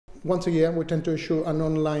once a year we tend to issue an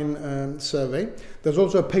online survey. There's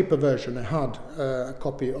also a paper version, a hard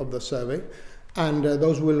copy of the survey, and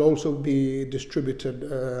those will also be distributed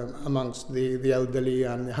amongst the elderly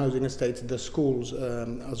and the housing estates, the schools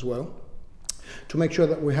as well, to make sure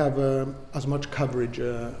that we have as much coverage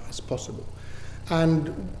as possible.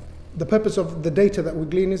 And the purpose of the data that we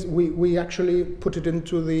glean is we actually put it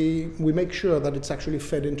into we make sure that it's actually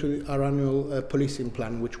fed into our annual policing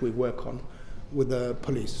plan, which we work on with the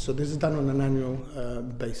police. So this is done on an annual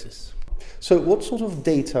basis. So what sort of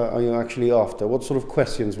data are you actually after? What sort of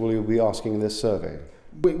questions will you be asking in this survey?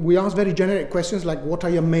 We ask very generic questions like, what are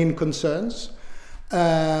your main concerns?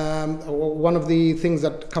 One of the things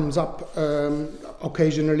that comes up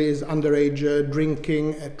occasionally is underage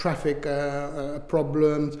drinking, traffic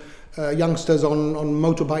problems, youngsters on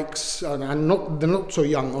motorbikes, and they're not so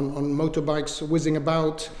young, on motorbikes whizzing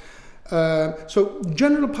about. So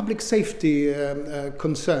general public safety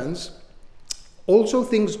concerns. Also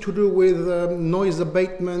things to do with noise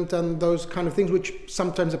abatement and those kind of things, which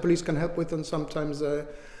sometimes the police can help with and sometimes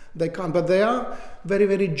they can't. But they are very,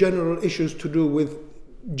 very general issues to do with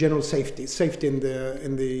general safety in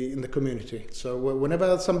the community. So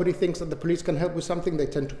whenever somebody thinks that the police can help with something, they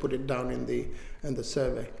tend to put it down in the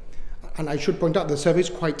survey. And I should point out, the survey is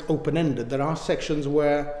quite open-ended. There are sections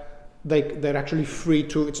where they're actually free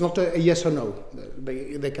to, it's not a yes or no.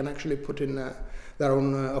 They can actually put in their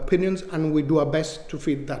own opinions, and we do our best to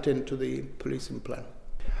feed that into the policing plan.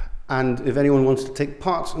 And if anyone wants to take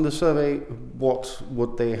part in the survey, what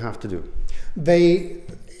would they have to do?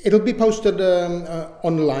 It'll be posted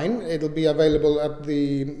online. It'll be available at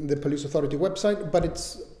the Police Authority website, but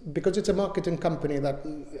because it's a marketing company that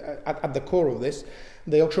at the core of this,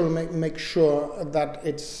 they actually make sure that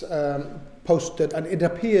it's posted and it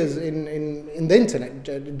appears in the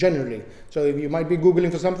internet generally. So if you might be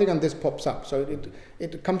Googling for something and this pops up, so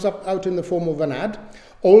it comes up out in the form of an ad.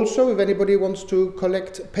 Also, if anybody wants to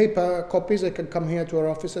collect paper copies, they can come here to our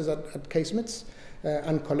offices at Casemates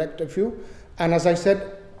and collect a few. And as I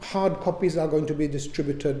said, hard copies are going to be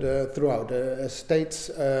distributed throughout estates,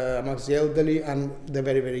 amongst the elderly and the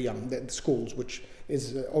very, very young, the schools, which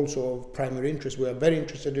is also of primary interest. We are very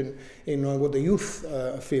interested in what the youth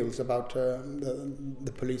feels about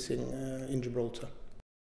the policing in Gibraltar.